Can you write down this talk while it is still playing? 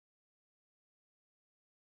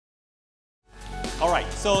All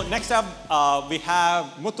right, so next up, we have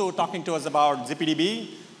Muthu talking to us about ZippyDB.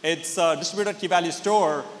 It's a distributed key value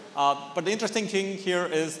store, but the interesting thing here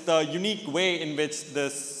is the unique way in which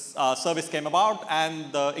this service came about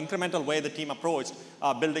and the incremental way the team approached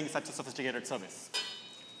building such a sophisticated service.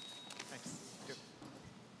 Thanks.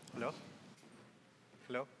 Hello?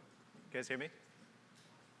 Hello? You guys hear me?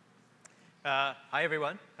 Hi,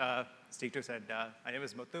 everyone. As T2 said, my name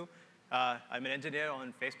is Muthu. I'm an engineer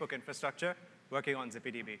on Facebook infrastructure working on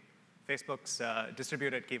ZippyDB, Facebook's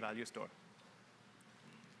distributed key value store.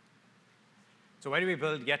 So why do we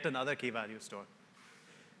build yet another key value store?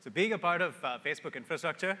 So being a part of Facebook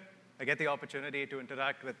infrastructure, I get the opportunity to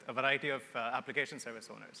interact with a variety of application service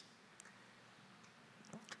owners.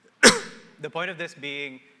 The point of this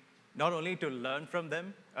being not only to learn from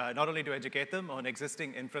them, not only to educate them on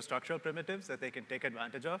existing infrastructural primitives that they can take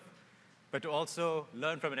advantage of, but to also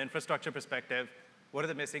learn from an infrastructure perspective, what are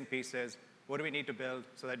the missing pieces, what do we need to build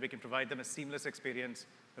so that we can provide them a seamless experience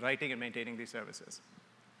writing and maintaining these services.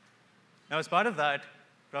 Now, as part of that,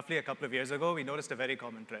 roughly a couple of years ago, we noticed a very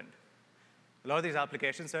common trend. A lot of these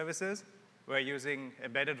application services were using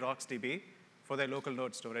embedded RocksDB for their local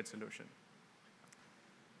node storage solution.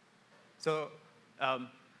 So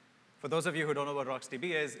for those of you who don't know what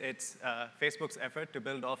RocksDB is, it's Facebook's effort to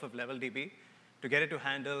build off of LevelDB to get it to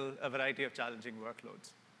handle a variety of challenging workloads.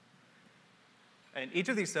 And each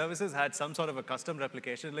of these services had some sort of a custom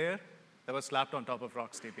replication layer that was slapped on top of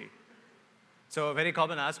RocksDB. So a very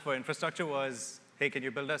common ask for infrastructure was, hey, can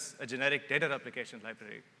you build us a generic data replication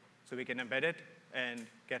library so we can embed it and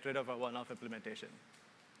get rid of our one-off implementation?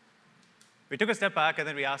 We took a step back, and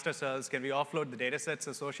then we asked ourselves, can we offload the data sets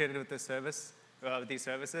associated with this service, these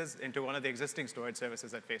services into one of the existing storage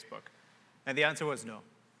services at Facebook? And the answer was no,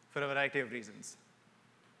 for a variety of reasons.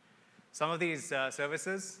 Some of these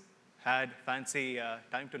services had fancy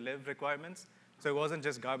time-to-live requirements. So it wasn't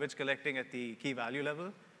just garbage collecting at the key value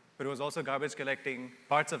level, but it was also garbage collecting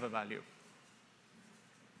parts of a value.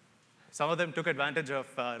 Some of them took advantage of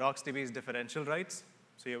RocksDB's differential rights.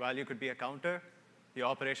 So your value could be a counter. Your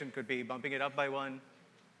operation could be bumping it up by 1,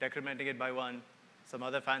 decrementing it by 1, some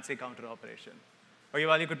other fancy counter operation. Or your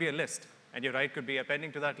value could be a list, and your write could be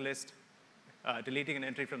appending to that list, deleting an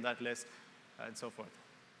entry from that list, and so forth.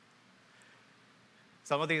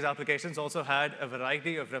 Some of these applications also had a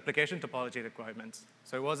variety of replication topology requirements.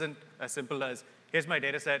 So it wasn't as simple as, here's my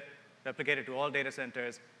data set, replicate it to all data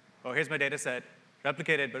centers, or here's my data set,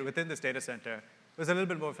 replicate it, but within this data center. It was a little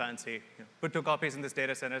bit more fancy. Put 2 copies in this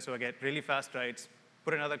data center so I get really fast writes,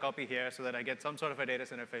 put another copy here so that I get some sort of a data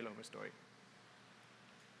center failover story.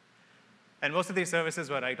 And most of these services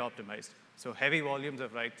were write optimized, so heavy volumes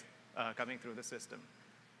of write coming through the system.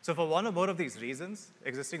 So for one or more of these reasons,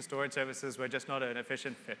 existing storage services were just not an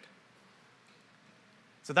efficient fit.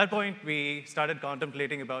 So at that point, we started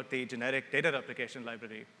contemplating about the generic data replication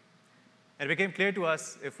library. And it became clear to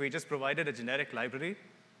us if we just provided a generic library,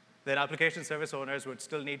 then application service owners would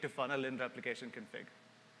still need to funnel in replication config,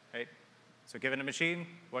 right? So given a machine,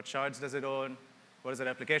 what shards does it own? What does the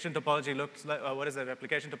replication topology look like? What does the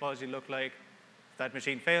replication topology look like? If that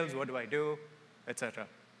machine fails, what do I do? Et cetera.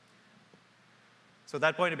 So at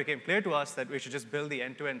that point, it became clear to us that we should just build the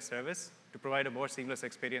end-to-end service to provide a more seamless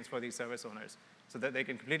experience for these service owners so that they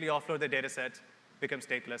can completely offload their data sets, become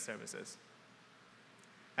stateless services.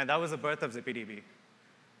 And that was the birth of ZippyDB.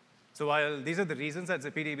 So while these are the reasons that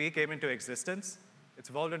ZippyDB came into existence, it's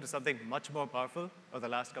evolved into something much more powerful over the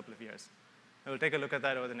last couple of years. And we'll take a look at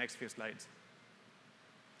that over the next few slides.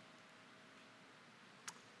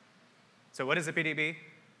 So what is ZippyDB?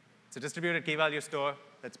 It's a distributed key value store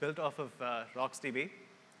that's built off of RocksDB.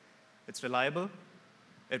 It's reliable.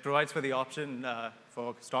 It provides for the option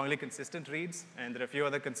for strongly consistent reads, and there are a few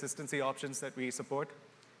other consistency options that we support.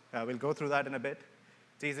 We'll go through that in a bit.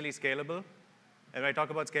 It's easily scalable. And when I talk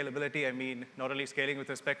about scalability, I mean not only scaling with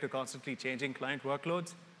respect to constantly changing client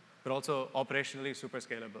workloads, but also operationally super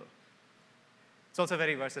scalable. It's also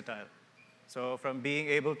very versatile. So from being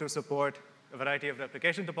able to support a variety of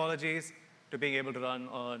replication topologies to being able to run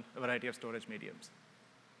on a variety of storage mediums.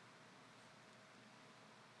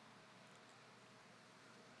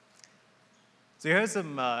 So here's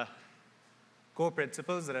some core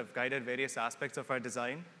principles that have guided various aspects of our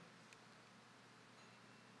design.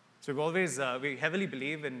 So we heavily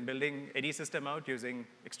believe in building any system out using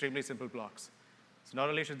extremely simple blocks. So not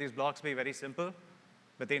only should these blocks be very simple,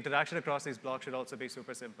 but the interaction across these blocks should also be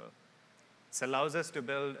super simple. This allows us to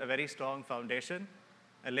build a very strong foundation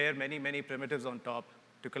and layer many, many primitives on top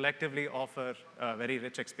to collectively offer a very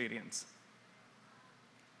rich experience.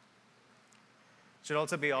 It should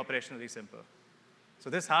also be operationally simple. So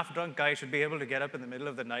this half-drunk guy should be able to get up in the middle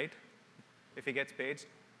of the night, if he gets paged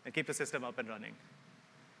and keep the system up and running.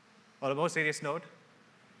 On a more serious note,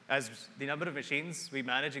 as the number of machines we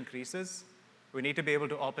manage increases, we need to be able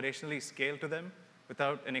to operationally scale to them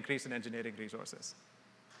without an increase in engineering resources.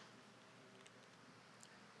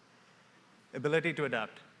 Ability to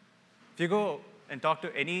adapt. If you go and talk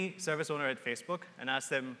to any service owner at Facebook and ask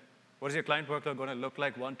them, what is your client workload going to look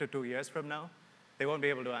like 1 to 2 years from now? They won't be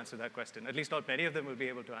able to answer that question. At least not many of them will be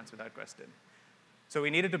able to answer that question. So we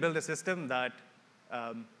needed to build a system that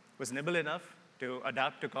was nimble enough to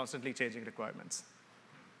adapt to constantly changing requirements.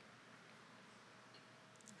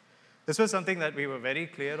 This was something that we were very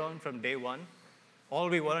clear on from day one. All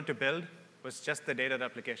we wanted to build was just the data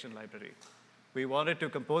replication library. We wanted to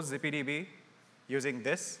compose ZippyDB using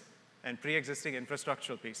this and pre-existing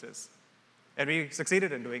infrastructural pieces. And we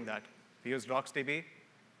succeeded in doing that. We used RocksDB,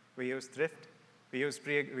 we used Thrift,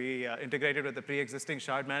 we integrated with the pre-existing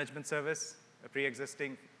shard management service, a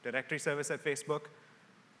pre-existing directory service at Facebook.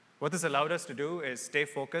 What this allowed us to do is stay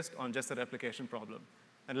focused on just the replication problem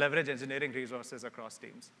and leverage engineering resources across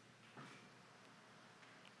teams.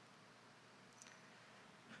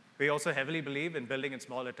 We also heavily believe in building in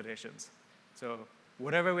small iterations. So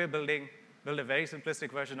whatever we're building, build a very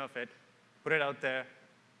simplistic version of it, put it out there,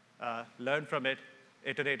 learn from it,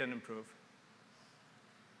 iterate and improve.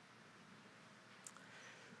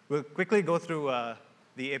 We'll quickly go through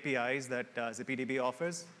the APIs that ZippyDB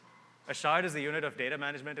offers. A shard is the unit of data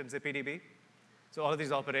management in ZippyDB. So all of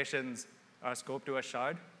these operations are scoped to a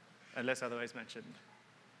shard, unless otherwise mentioned.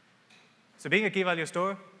 So being a key-value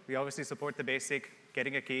store, we obviously support the basic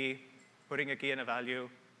getting a key, putting a key in a value,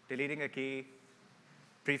 deleting a key,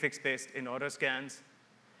 prefix-based in-order scans.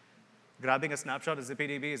 Grabbing a snapshot of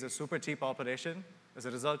ZippyDB is a super cheap operation. As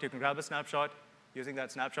a result, you can grab a snapshot, using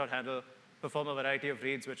that snapshot handle, perform a variety of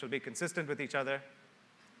reads which will be consistent with each other.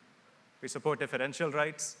 We support differential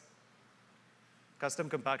writes, custom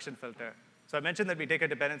compaction filter. So I mentioned that we take a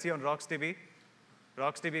dependency on RocksDB.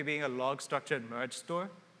 RocksDB being a log-structured merge store,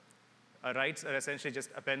 writes are essentially just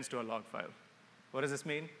appends to a log file. What does this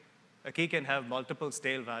mean? A key can have multiple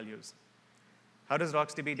stale values. How does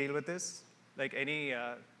RocksDB deal with this?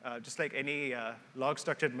 Just like any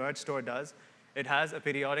log-structured merge store does, it has a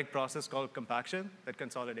periodic process called compaction that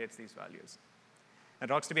consolidates these values.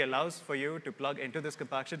 And RocksDB allows for you to plug into this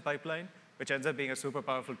compaction pipeline, which ends up being a super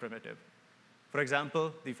powerful primitive. For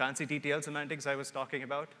example, the fancy TTL semantics I was talking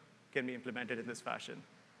about can be implemented in this fashion.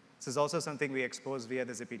 This is also something we expose via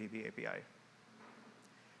the ZippyDB API.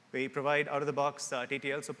 We provide out-of-the-box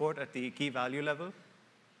TTL support at the key value level.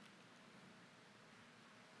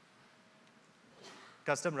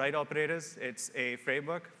 Custom write operators, it's a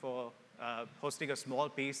framework for hosting a small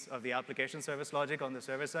piece of the application service logic on the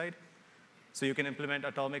server side. So you can implement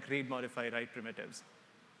atomic read, modify, write primitives.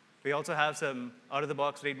 We also have some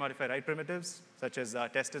out-of-the-box read, modify, write primitives, such as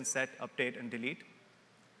test and set, update, and delete.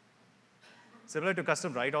 Similar to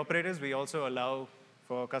custom write operators, we also allow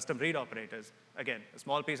for custom read operators. Again, a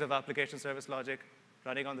small piece of application service logic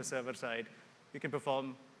running on the server side. You can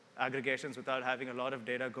perform aggregations without having a lot of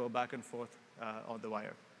data go back and forth on the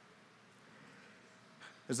wire.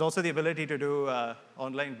 There's also the ability to do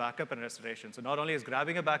online backup and restoration. So not only is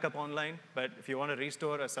grabbing a backup online, but if you want to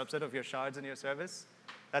restore a subset of your shards in your service,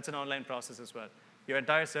 that's an online process as well. Your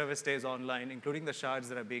entire service stays online, including the shards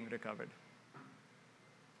that are being recovered.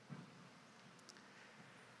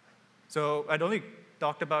 So I'd only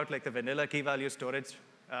talked about like the vanilla key value storage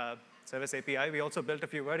service API. We also built a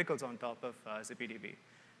few verticals on top of ZippyDB.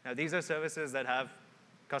 Now, these are services that have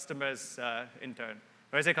customers in turn.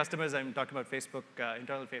 When I say customers, I'm talking about Facebook,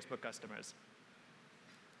 internal Facebook customers.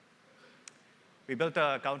 We built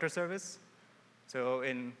a counter service. So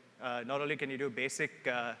not only can you do basic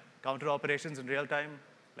counter operations in real time,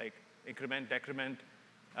 like increment, decrement,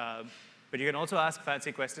 but you can also ask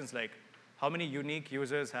fancy questions like, how many unique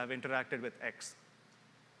users have interacted with X?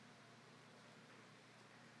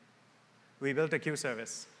 We built a queue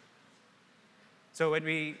service. So when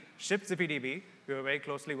we shipped ZippyDB, we were very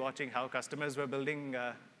closely watching how customers were making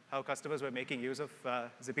use of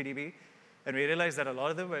ZippyDB, and we realized that a lot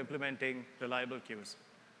of them were implementing reliable queues.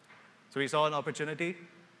 So we saw an opportunity.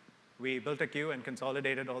 We built a queue and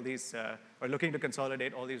consolidated all these, or looking to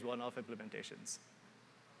consolidate all these one-off implementations.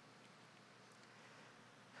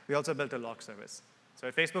 We also built a lock service. So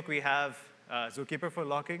at Facebook, we have Zookeeper for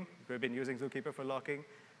locking. We've been using Zookeeper for locking,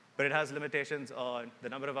 but it has limitations on the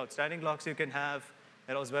number of outstanding locks you can have,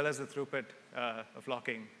 and as well as the throughput of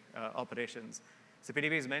locking operations.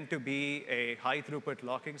 ZippyDB is meant to be a high-throughput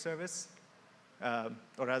locking service,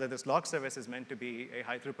 or rather, this lock service is meant to be a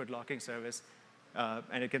high-throughput locking service,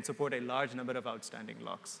 and it can support a large number of outstanding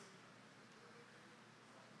locks.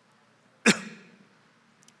 So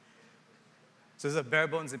this is a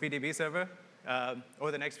bare-bones ZippyDB server.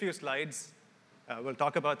 Over the next few slides, we'll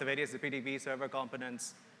talk about the various ZippyDB server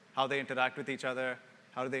components, how they interact with each other,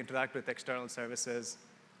 how do they interact with external services.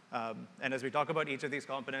 And as we talk about each of these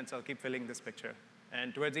components, I'll keep filling this picture.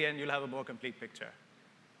 And towards the end, you'll have a more complete picture.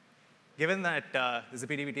 Given that the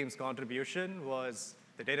ZippyDB team's contribution was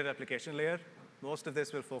the data replication layer, most of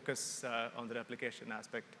this will focus on the replication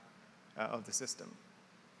aspect of the system.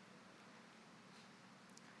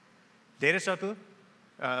 Data shuttle,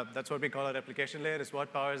 that's what we call a replication layer, is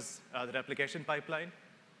what powers the replication pipeline.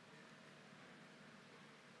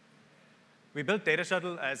 We built data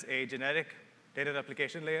shuttle as a generic data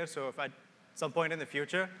replication layer, so if at some point in the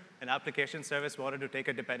future an application service wanted to take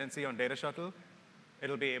a dependency on data shuttle,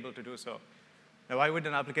 it'll be able to do so. Now, why would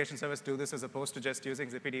an application service do this as opposed to just using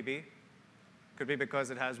ZippyDB? Could be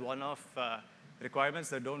because it has one-off requirements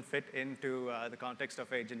that don't fit into the context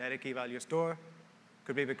of a generic key-value store.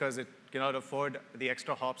 Could be because it cannot afford the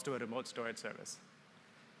extra hops to a remote storage service.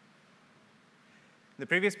 In the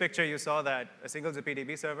previous picture, you saw that a single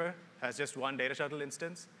ZippyDB server has just one data shuttle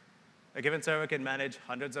instance. A given server can manage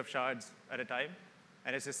hundreds of shards at a time,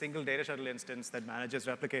 and it's a single data shuttle instance that manages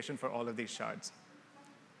replication for all of these shards.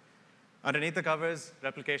 Underneath the covers,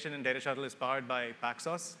 replication in data shuttle is powered by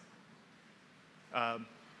Paxos.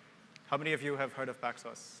 How many of you have heard of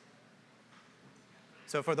Paxos?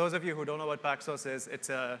 So for those of you who don't know what Paxos is, it's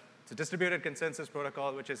a distributed consensus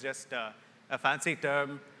protocol, which is just a fancy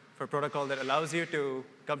term for a protocol that allows you to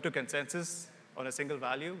come to consensus on a single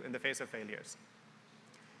value in the face of failures.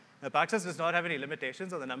 Now, Paxos does not have any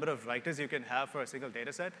limitations on the number of writers you can have for a single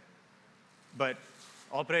data set, but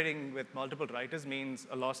operating with multiple writers means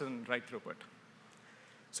a loss in write throughput.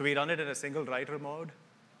 So we run it in a single writer mode,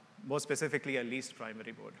 more specifically a least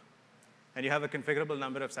primary mode. And you have a configurable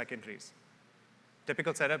number of secondaries.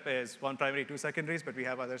 Typical setup is 1 primary, 2 secondaries, but we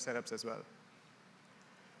have other setups as well.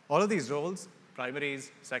 All of these roles,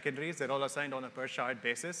 primaries, secondaries, they're all assigned on a per shard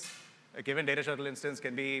basis. A given data shuttle instance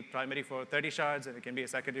can be primary for 30 shards, and it can be a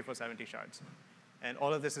secondary for 70 shards. And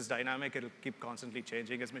all of this is dynamic. It'll keep constantly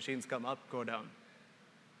changing as machines come up, go down.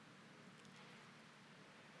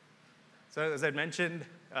 So as I mentioned,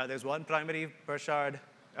 there's one primary per shard.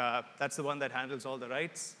 That's the one that handles all the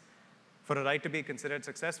writes. For a write to be considered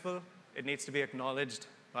successful, it needs to be acknowledged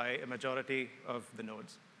by a majority of the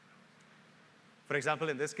nodes. For example,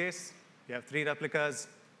 in this case, you have 3 replicas.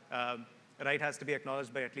 A write has to be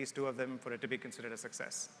acknowledged by at least 2 of them for it to be considered a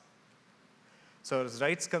success. So as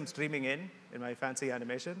writes come streaming in my fancy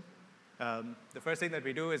animation, the first thing that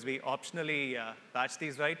we do is we optionally batch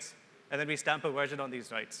these writes, and then we stamp a version on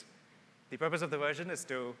these writes. The purpose of the version is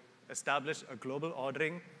to establish a global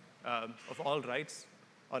ordering of all writes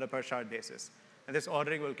on a per shard basis. And this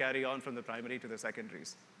ordering will carry on from the primary to the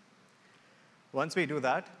secondaries. Once we do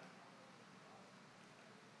that,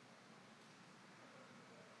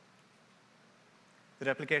 the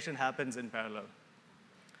replication happens in parallel.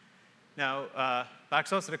 Now,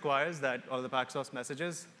 Paxos requires that all the Paxos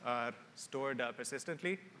messages are stored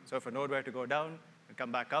persistently. So if a node were to go down and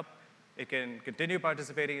come back up, it can continue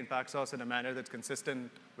participating in Paxos in a manner that's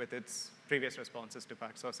consistent with its previous responses to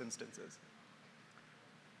Paxos instances.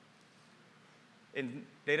 In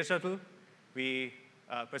Data Shuttle, we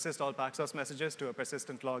persist all Paxos messages to a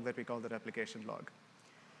persistent log that we call the replication log.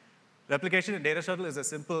 Replication in Data Shuttle is a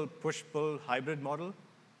simple push-pull hybrid model.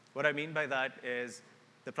 What I mean by that is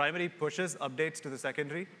the primary pushes updates to the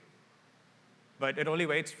secondary, but it only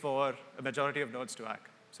waits for a majority of nodes to act.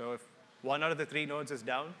 So if 1 out of the 3 nodes is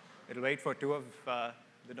down, it'll wait for 2 of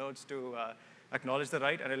the nodes to acknowledge the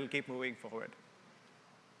write, and it'll keep moving forward.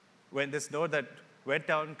 When this node that went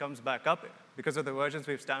down comes back up, because of the versions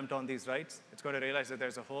we've stamped on these writes, it's going to realize that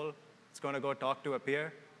there's a hole. It's going to go talk to a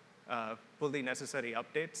peer, pull the necessary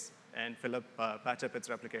updates, and patch up its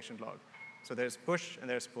replication log. So there's push and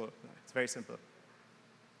there's pull. It's very simple.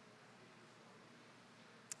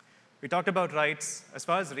 We talked about writes. As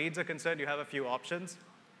far as reads are concerned, you have a few options.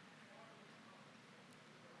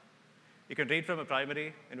 You can read from a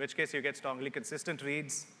primary, in which case you get strongly consistent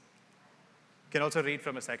reads. You can also read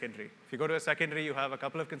from a secondary. If you go to a secondary, you have a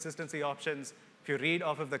couple of consistency options. If you read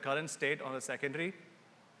off of the current state on a secondary,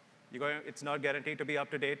 it's not guaranteed to be up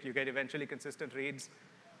to date. You get eventually consistent reads.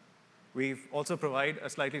 We've also provide a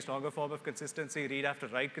slightly stronger form of consistency, read after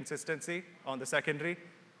write consistency on the secondary,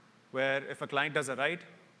 where if a client does a write,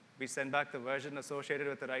 we send back the version associated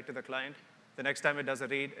with the write to the client. The next time it does a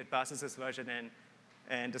read, it passes this version in,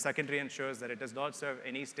 and the secondary ensures that it does not serve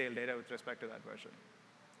any stale data with respect to that version.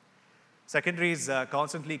 Secondaries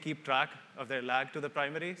constantly keep track of their lag to the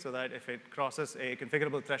primary so that if it crosses a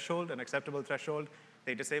configurable threshold, an acceptable threshold,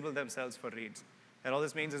 they disable themselves for reads. And all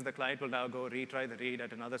this means is the client will now go retry the read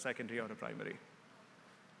at another secondary or a primary.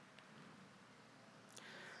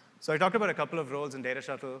 So I talked about a couple of roles in Data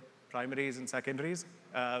Shuttle, primaries and secondaries.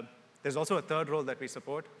 There's also a third role that we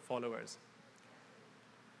support, followers.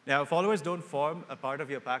 Now, followers don't form a part of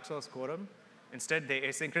your Paxos quorum. Instead, they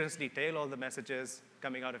asynchronously tail all the messages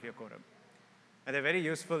coming out of your quorum. And they're very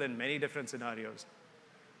useful in many different scenarios.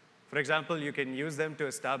 For example, you can use them to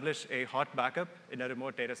establish a hot backup in a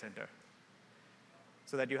remote data center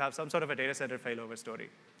so that you have some sort of a data center failover story.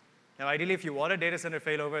 Now, ideally, if you want a data center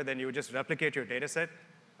failover, then you would just replicate your data set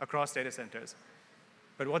across data centers.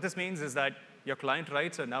 But what this means is that your client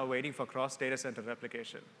writes are now waiting for cross data center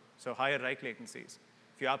replication, so higher write latencies.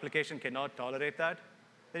 If your application cannot tolerate that,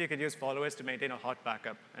 then you can use followers to maintain a hot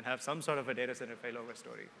backup and have some sort of a data center failover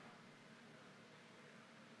story.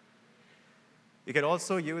 You can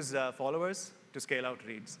also use followers to scale out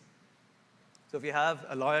reads. So if you have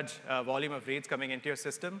a large volume of reads coming into your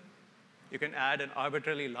system, you can add an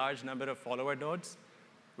arbitrarily large number of follower nodes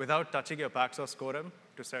without touching your Paxos quorum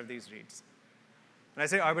to serve these reads. When I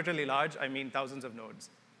say arbitrarily large, I mean thousands of nodes.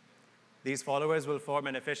 These followers will form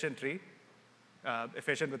an efficient tree,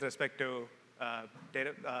 efficient with respect to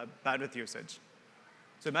bandwidth usage.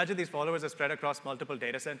 So imagine these followers are spread across multiple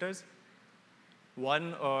data centers.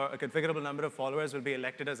 One or a configurable number of followers will be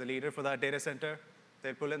elected as a leader for that data center.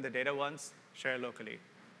 They'll pull in the data once, share locally.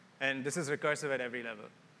 And this is recursive at every level,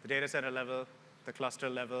 the data center level, the cluster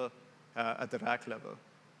level, at the rack level.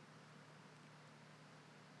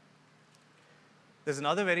 There's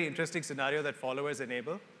another very interesting scenario that followers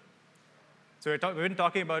enable. So we've been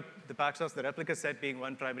talking about the Paxos, the replica set being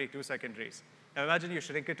one primary, two secondaries. Now imagine you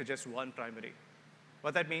shrink it to just one primary.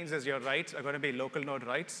 What that means is your writes are going to be local node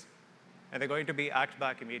writes, and they're going to be act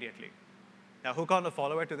back immediately. Now hook on the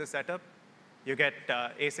follower to this setup, you get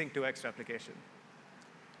async 2x replication.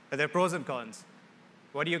 Now there are pros and cons.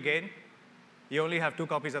 What do you gain? You only have 2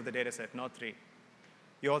 copies of the data set, not 3.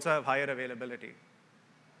 You also have higher availability.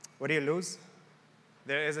 What do you lose?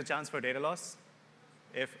 There is a chance for data loss.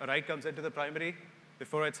 If a write comes into the primary,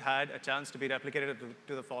 before it's had a chance to be replicated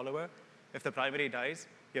to the follower, if the primary dies,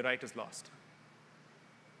 your write is lost.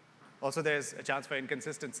 Also, there's a chance for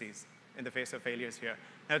inconsistencies in the face of failures here.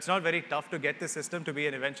 Now, it's not very tough to get this system to be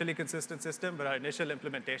an eventually consistent system, but our initial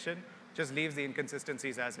implementation just leaves the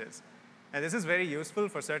inconsistencies as is. And this is very useful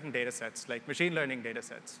for certain data sets, like machine learning data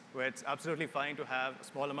sets, where it's absolutely fine to have a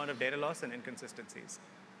small amount of data loss and inconsistencies.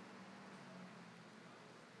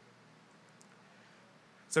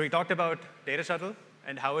 So we talked about Data Shuttle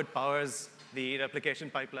and how it powers the replication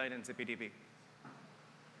pipeline in ZippyDB.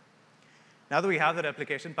 Now that we have the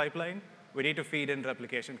replication pipeline, we need to feed in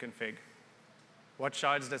replication config. What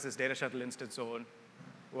shards does this Data Shuttle instance own?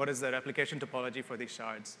 What is the replication topology for these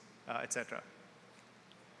shards, et cetera?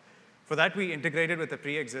 For that, we integrated with a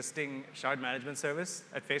pre-existing shard management service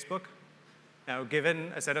at Facebook. Now,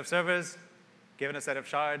 given a set of servers, given a set of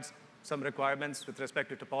shards, some requirements with respect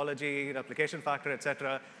to topology, replication factor, et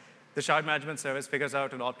cetera, the shard management service figures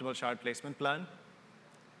out an optimal shard placement plan.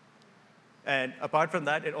 And apart from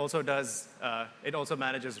that, it also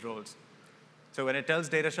manages roles. So when it tells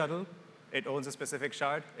Data Shuttle, it owns a specific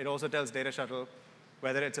shard. It also tells Data Shuttle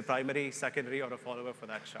whether it's a primary, secondary, or a follower for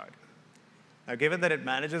that shard. Now, given that it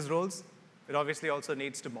manages roles, it obviously also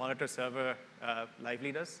needs to monitor server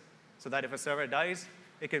liveliness so that if a server dies,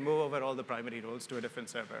 it can move over all the primary roles to a different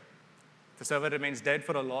server. If the server remains dead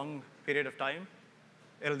for a long period of time,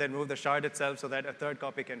 it'll then move the shard itself so that a third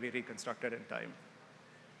copy can be reconstructed in time.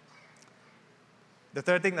 The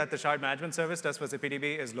third thing that the shard management service does for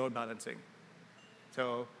ZippyDB is load balancing.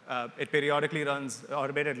 So it periodically runs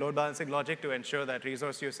automated load balancing logic to ensure that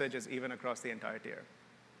resource usage is even across the entire tier.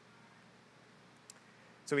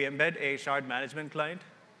 So we embed a shard management client,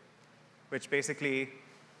 which basically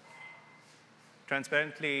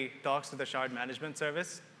transparently talks to the shard management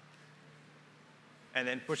service and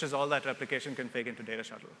then pushes all that replication config into Data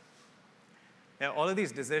Shuttle. Now, all of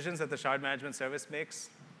these decisions that the shard management service makes,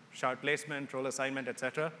 shard placement, role assignment, et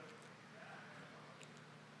cetera,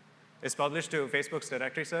 is published to Facebook's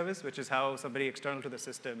directory service, which is how somebody external to the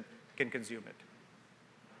system can consume it.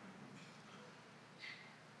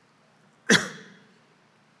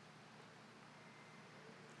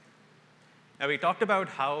 Now, we talked about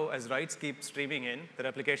how, as writes keep streaming in, the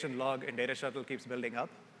replication log in Data Shuttle keeps building up.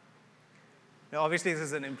 Now, obviously, this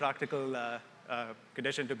is an impractical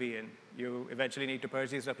condition to be in. You eventually need to purge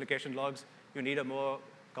these replication logs. You need a more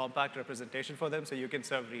compact representation for them so you can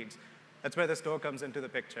serve reads. That's where the store comes into the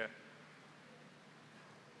picture.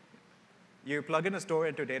 You plug in a store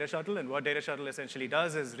into Data Shuttle, and what Data Shuttle essentially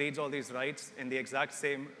does is reads all these writes in the exact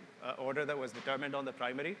same order that was determined on the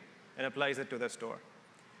primary and applies it to the store.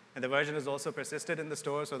 And the version is also persisted in the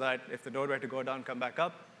store so that if the node were to go down, come back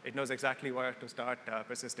up, it knows exactly where to start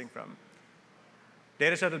persisting from.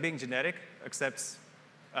 Data Shuttle, being generic, accepts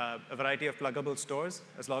a variety of pluggable stores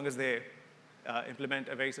as long as they implement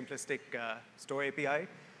a very simplistic store API.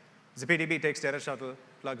 ZippyDB takes Data Shuttle,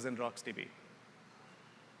 plugs in RocksDB.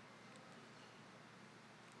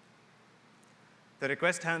 The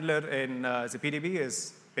request handler in ZippyDB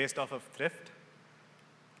is based off of thrift.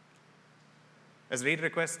 As read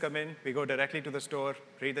requests come in, we go directly to the store,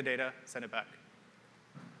 read the data, send it back.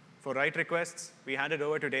 For write requests, we hand it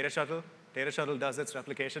over to Data Shuttle. Data Shuttle does its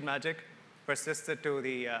replication magic, persists it to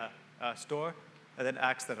the store, and then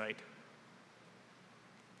acts the write.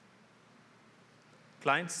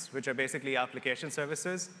 Clients, which are basically application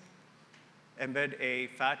services, embed a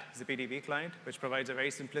fat ZippyDB client, which provides a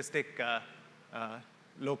very simplistic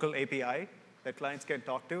local API that clients can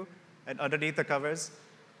talk to. And underneath the covers,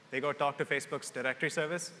 they go talk to Facebook's directory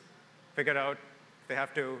service, figure out if they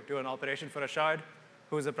have to do an operation for a shard,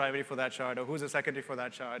 who's the primary for that shard, or who's the secondary for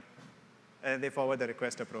that shard, and they forward the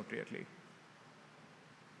request appropriately.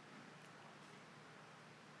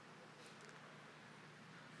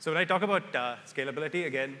 So when I talk about scalability,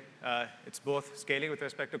 again, it's both scaling with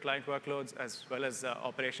respect to client workloads as well as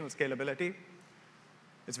operational scalability.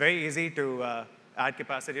 It's very easy to add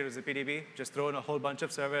capacity to ZippyDB. Just throw in a whole bunch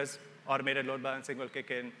of servers. Automated load balancing will kick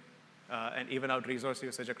in and even out resource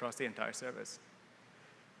usage across the entire service.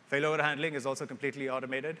 Failover handling is also completely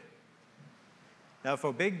automated. Now,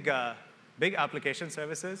 for big application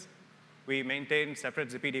services, we maintain separate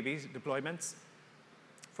ZippyDB deployments.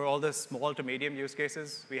 For all the small to medium use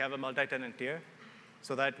cases, we have a multi-tenant tier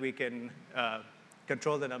so that we can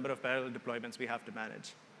control the number of parallel deployments we have to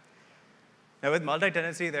manage. Now, with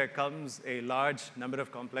multi-tenancy, there comes a large number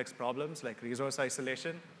of complex problems like resource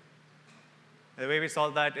isolation. And the way we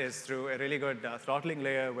solve that is through a really good throttling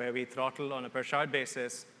layer where we throttle on a per shard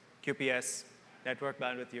basis QPS, network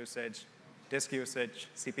bandwidth usage, disk usage,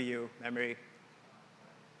 CPU, memory.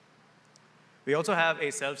 We also have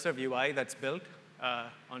a self-serve UI that's built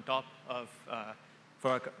on top of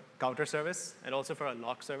for our counter service and also for our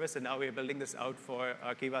lock service. And now we're building this out for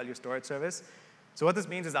our key value storage service. So what this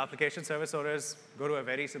means is application service owners go to a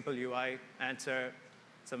very simple UI, answer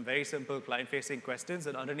some very simple client-facing questions,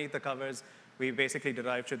 and underneath the covers, we basically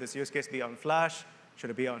derive, should this use case be on flash? Should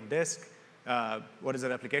it be on disk? What is the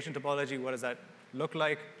replication topology? What does that look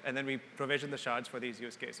like? And then we provision the shards for these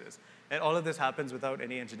use cases. And all of this happens without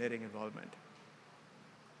any engineering involvement.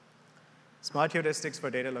 Smart heuristics for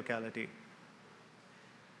data locality.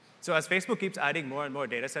 So as Facebook keeps adding more and more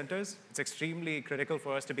data centers, it's extremely critical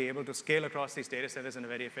for us to be able to scale across these data centers in a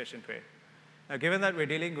very efficient way. Now, given that we're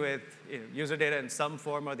dealing with user data in some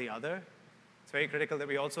form or the other, it's very critical that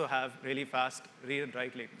we also have really fast read and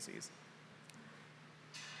write latencies.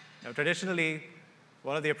 Now, traditionally,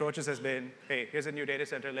 one of the approaches has been, hey, here's a new data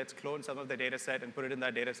center. Let's clone some of the data set and put it in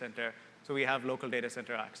that data center so we have local data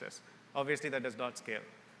center access. Obviously, that does not scale.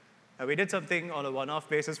 We did something on a one-off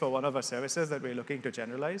basis for one of our services that we're looking to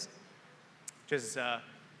generalize, which is at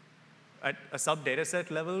a sub-data set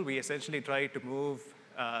level, we essentially try to move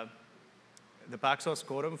the Paxos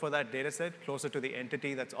quorum for that data set closer to the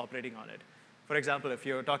entity that's operating on it. For example, if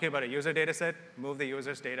you're talking about a user data set, move the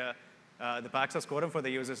user's data, the Paxos quorum for the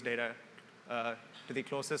user's data to the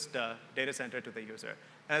closest data center to the user.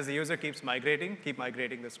 As the user keeps migrating, keep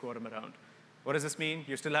migrating this quorum around. What does this mean?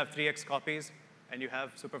 You still have 3x copies, and you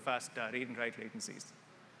have super fast read and write latencies.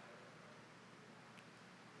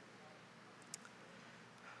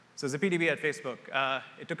 So ZippyDB at Facebook.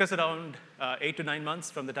 It took us around 8 to 9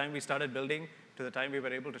 months from the time we started building to the time we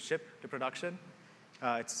were able to ship to production.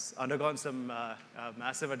 It's undergone some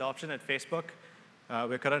massive adoption at Facebook.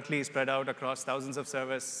 We're currently spread out across thousands of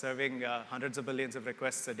servers serving hundreds of billions of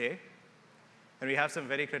requests a day. And we have some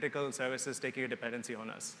very critical services taking a dependency on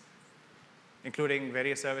us, including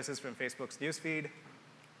various services from Facebook's newsfeed,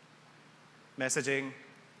 messaging,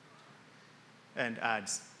 and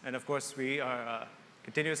ads. And of course, we are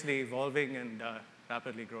continuously evolving and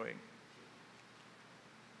rapidly growing.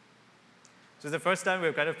 So it's the first time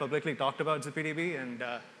we've kind of publicly talked about ZippyDB, and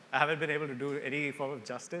I haven't been able to do any form of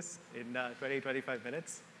justice in 25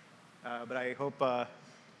 minutes. But I hope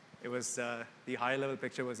it was the high-level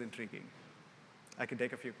picture was intriguing. I can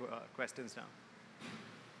take a few questions now.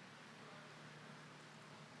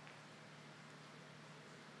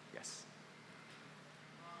 Yes.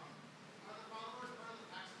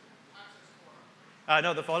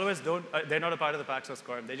 No, the followers don't. They're not a part of the Paxos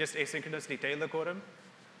quorum. They just asynchronously tail the quorum.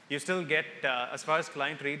 you still get, as far as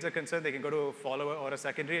client reads are concerned, they can go to a follower or a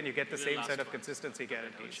secondary, and you get the same set of consistency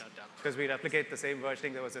guarantees. Because we replicate the same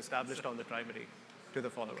versioning that was established on the primary to the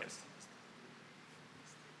followers.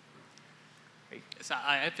 So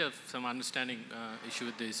I have some understanding issue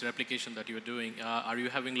with this replication that you're doing. Are you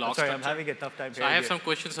having log structure? I'm having a tough time So I have some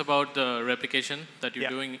questions about the replication that you're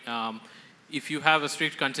doing. If you have a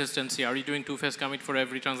strict consistency, are you doing two-phase commit for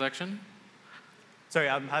every transaction? Sorry,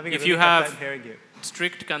 I'm having a really tough time hearing you.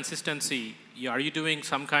 Strict consistency, are you doing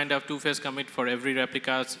some kind of two-phase commit for every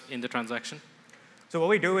replicas in the transaction? So what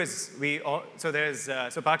we do is so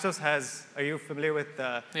Paxos has, are you familiar with,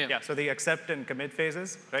 so the accept and commit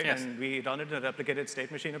phases, right? Yes. And we run it in a replicated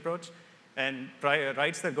state machine approach. And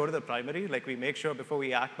writes that go to the primary, like we make sure before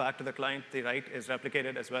we act back to the client, the write is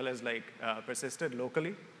replicated as well as like persisted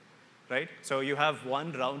locally, right? So you have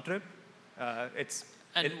one round trip.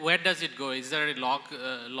 Where does it go? Is there a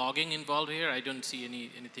logging involved here? I don't see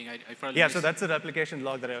anything. I probably so that's the replication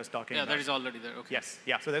log that I was talking about. Yeah, that is already there. Okay.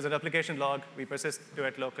 Yes, so there's a replication log. We persist to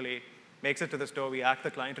it locally, makes it to the store. We act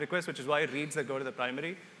the client request, which is why reads that go to the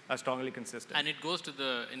primary are strongly consistent. And it goes to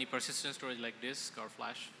any persistent storage like disk or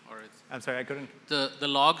flash, or I'm sorry, I couldn't. The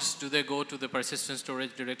logs, do they go to the persistent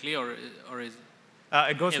storage directly, or is?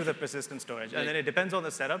 It goes to the persistent storage, and then it depends on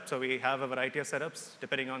the setup. So we have a variety of setups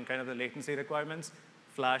depending on kind of the latency requirements.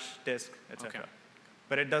 Flash, disk, etc. Okay.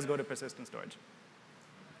 But it does go to persistent storage.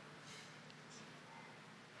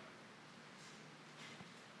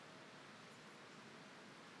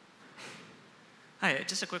 Hi,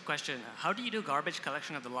 just a quick question. How do you do garbage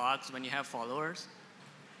collection of the logs when you have followers?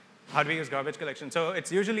 How do we use garbage collection? So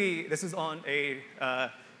it's usually, this is on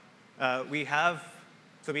we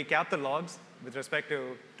cap the logs with respect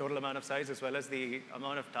to total amount of size as well as the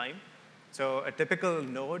amount of time. So a typical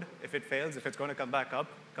node, if it fails, if it's going to come back up,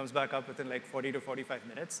 comes back up within like 40 to 45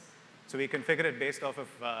 minutes. So we configure it based off of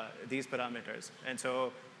these parameters. And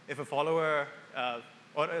so if a follower,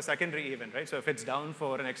 or a secondary even, right? So if it's down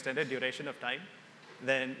for an extended duration of time,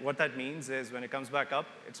 then what that means is when it comes back up,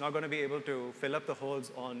 it's not going to be able to fill up the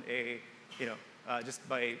holes on just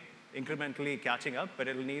by incrementally catching up, but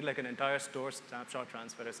it'll need like an entire store snapshot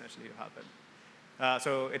transfer essentially to happen.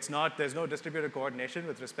 So there's no distributed coordination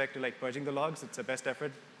with respect to like purging the logs. It's a best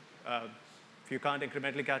effort. If you can't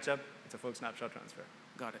incrementally catch up, it's a full snapshot transfer.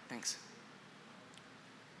 Got it, thanks.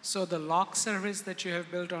 So the log service that you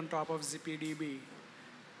have built on top of ZippyDB,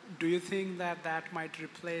 do you think that might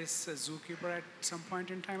replace Zookeeper at some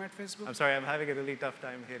point in time at Facebook? I'm sorry, I'm having a really tough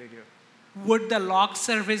time hearing you. Would the log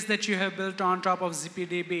service that you have built on top of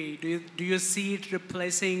ZippyDB, do you see it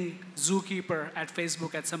replacing Zookeeper at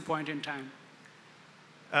Facebook at some point in time?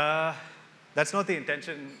 That's not the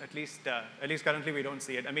intention, at least currently we don't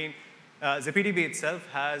see it. I mean, ZippyDB itself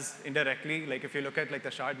has indirectly, like if you look at like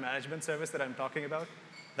the shard management service that I'm talking about,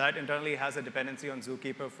 that internally has a dependency on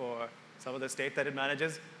Zookeeper for some of the state that it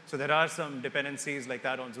manages. So there are some dependencies like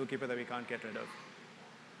that on Zookeeper that we can't get rid of.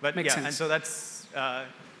 But Makes sense. And so that's,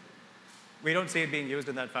 we don't see it being used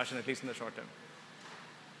in that fashion, at least in the short term.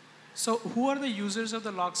 So who are the users of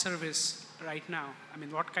the log service right now? I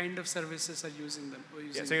mean, what kind of services are using them?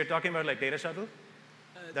 So you're talking about like Data Shuttle?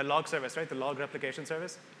 The log service, right? The log replication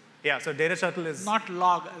service? Yeah, so Data Shuttle is... Not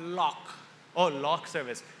log, lock. Oh, lock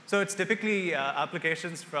service. So it's typically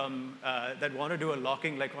applications from that want to do a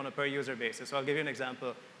locking like on a per user basis. So I'll give you an example.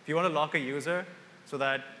 If you want to lock a user so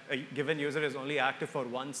that a given user is only active for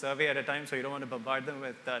one survey at a time, so you don't want to bombard them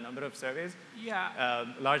with a number of surveys,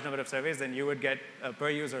 large number of surveys, then you would get a per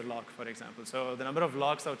user lock, for example. So the number of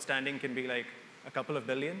locks outstanding can be like a couple of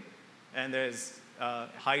billion, and there's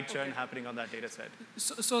high churn happening on that data set.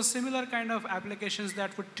 So similar kind of applications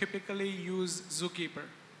that would typically use Zookeeper.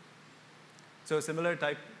 So similar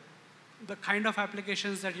type? The kind of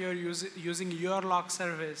applications that you're using your log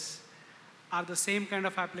service are the same kind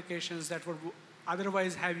of applications that would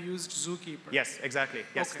otherwise have used Zookeeper. Yes, exactly.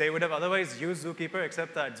 Yes, they would have otherwise used Zookeeper,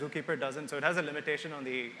 except that Zookeeper doesn't. So it has a limitation on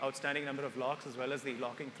the outstanding number of locks as well as the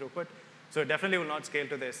locking throughput. So it definitely will not scale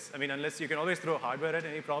to this. I mean, unless you can always throw hardware at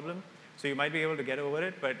any problem. So you might be able to get over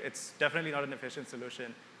it, but it's definitely not an efficient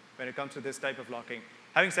solution when it comes to this type of locking.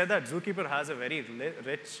 Having said that, Zookeeper has a very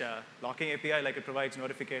rich locking API, like it provides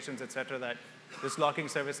notifications, et cetera, that this locking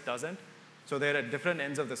service doesn't. So they're at different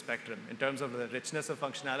ends of the spectrum in terms of the richness of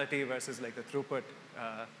functionality versus like the throughput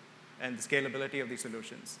and the scalability of these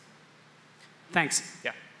solutions. Thanks.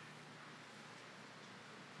 Yeah.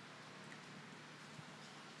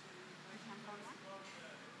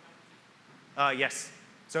 Yes.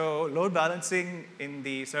 So load balancing in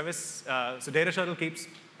the service, so Data Shuttle keeps,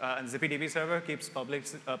 and ZippyDB server keeps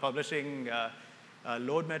publishing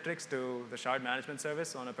load metrics to the shard management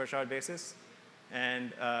service on a per shard basis.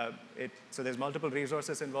 And so there's multiple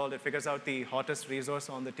resources involved. It figures out the hottest resource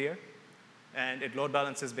on the tier, and it load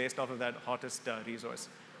balances based off of that hottest resource.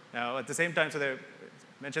 Now, at the same time, so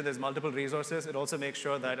mentioned there's multiple resources. It also makes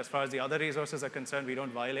sure that as far as the other resources are concerned, we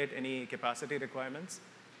don't violate any capacity requirements.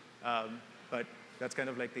 But that's kind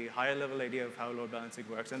of like the higher level idea of how load balancing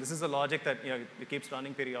works. And this is a logic that it keeps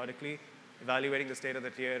running periodically, evaluating the state of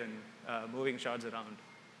the tier and moving shards around.